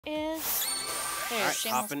Is Alright,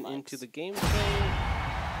 hopping into the gameplay.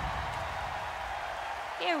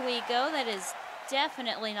 Here we go. That is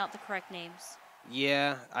definitely not the correct names.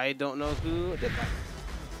 Yeah, I don't know who did that.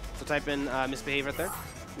 So type in misbehave right there.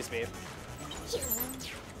 Misbehave.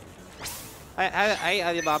 Hi,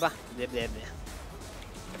 Alibaba.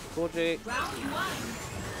 CoolJake.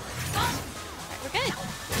 We're good.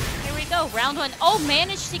 Here we go. Round one. Oh,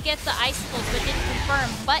 managed to get the icicles, but didn't confirm.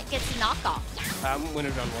 But gets the knockoff.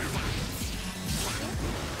 Winner's round one.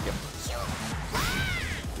 Yep.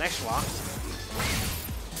 Nice schwa.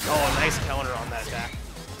 Oh, nice counter on that attack.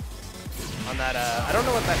 On that, I don't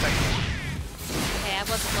know what that attack is. Okay, I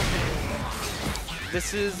wasn't looking.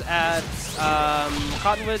 This is at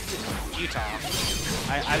Cottonwood, Utah.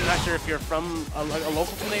 I'm not sure if you're from a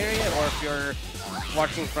local from the area or if you're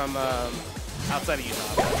watching from outside of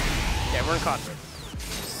Utah. But yeah, we're in Cottonwood.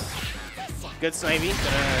 Good snivy,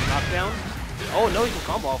 gonna knock down. Oh no, you can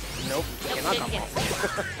combo. Nope, cannot combo.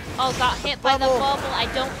 Oh, got hit by the bubble. I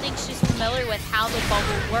don't think she's familiar with how the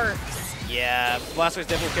bubble works. Yeah, Blastoise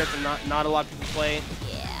definitely a character not a lot of people play.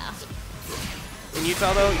 Yeah. In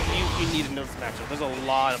Utah though, you need to know this matchup. There's a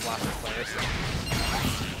lot of Blastoise players.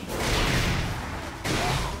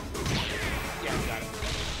 Yeah, you got it.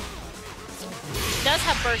 She does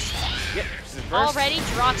have burst. Yep, she's in burst. Already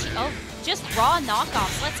Jirachi. Oh, just raw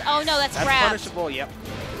knockoffs. Let's. Oh no, that's grab. Punishable. Yep.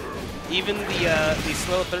 Even the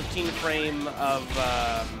slow 13 frame of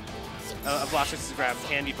Blastoise's grab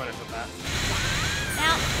can be punished with that.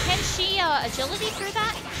 Now, can she agility through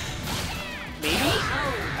that? Maybe?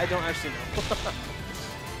 I don't actually know.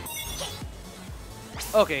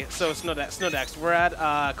 Okay, so Snowdax. We're at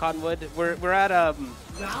Cottonwood. We're at I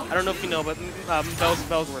don't know if you know, but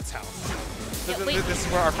Bellsworth's house. This is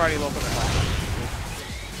where our party local is.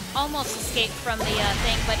 Almost escaped from the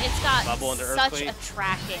thing, but it's got such a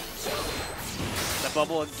tracking. The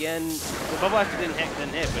bubble again. The bubble actually didn't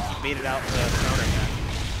hit, but he baited out the counter attack.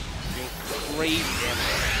 Doing crazy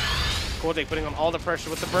damage. CoolJake putting on all the pressure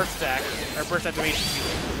with the burst attack, or burst activation.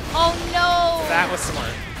 Oh no! That was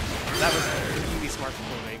smart. That was really smart for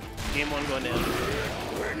CoolJake. Game one going in.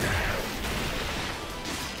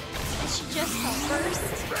 She just burst.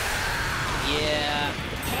 Yeah.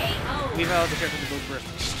 Weavile the character to go burst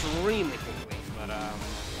extremely quickly, but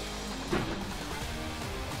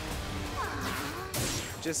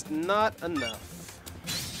just not enough.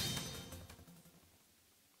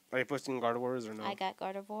 Are you posting Gardevoirs or no? I got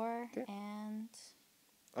Gardevoir and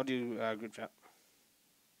I'll do group chat.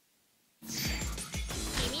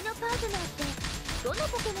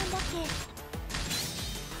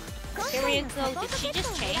 Here we go. Did she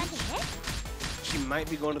just change? She might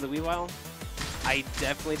be going to the Weavile. I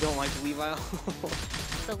definitely don't like the Weavile.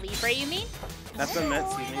 The Libre, you mean? That's what I meant,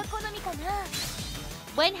 excuse me.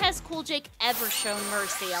 When has CoolJake ever shown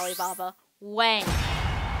mercy, Alibaba? When?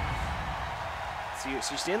 So you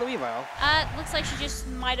stay in the Weavile. Looks like she just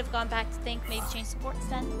might have gone back to think, maybe change supports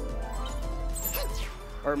then.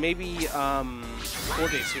 Or maybe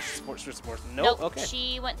CoolJake switch supports. Nope, okay.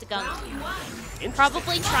 She went to Gun.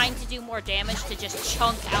 Probably trying to do more damage to just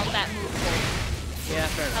chunk out that move pool. Yeah,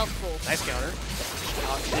 fair enough. Health pool. Nice counter.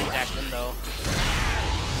 Oh, she didn't dash in though.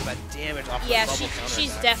 That damage off the bubble counter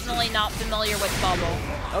she's attack. definitely not familiar with bubble.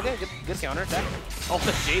 Okay, good counter attack. Oh,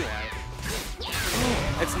 the JY.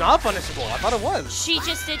 It's not punishable. I thought it was. She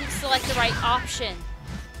just didn't select the right option.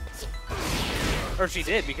 Or she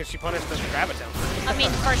did because she punished the grab attempt. I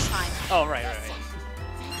mean, first time. Oh, right.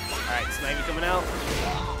 Alright, Snivy coming out.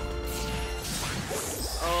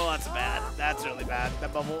 Oh, that's bad. That's really bad.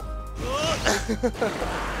 That bubble.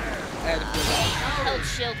 Held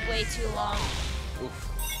shield way too long. Oof.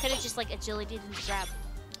 Could have just like agility didn't grab.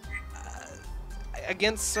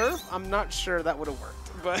 Against Surf, I'm not sure that would have worked.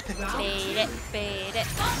 But bait it.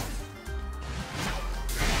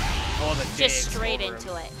 Oh, the just straight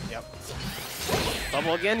into it. Yep.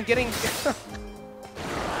 Bubble again, getting.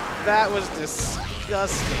 That was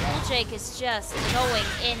disgusting. CoolJake is just going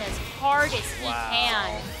in as hard as he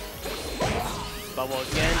can. Bubble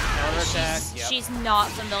again, counterattack. She's not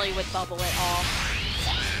familiar with bubble at all.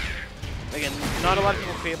 Again, not a lot of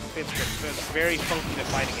people play the script, so it's very funky to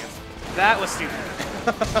fight against. That was stupid.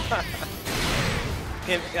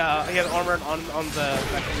 He has armored on the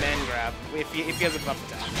command grab if he has a buff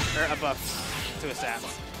attack or a buff to his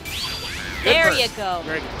stats. There you go.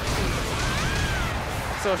 Very good.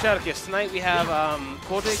 So shout out to tonight we have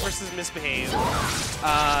CoolJake versus Misbehave,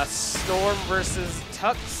 Storm versus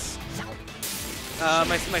Tux,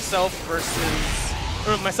 myself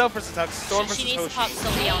versus Tux, Storm versus She needs Hoshi. to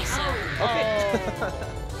pop Sylveon soon. Okay.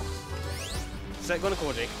 So going to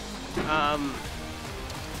CoolJake.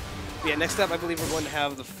 Yeah, next up, I believe we're going to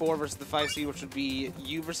have the 4 versus the 5 seed, which would be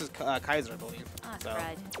you versus Kaiser, I believe. Ah, So,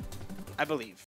 crud. I believe.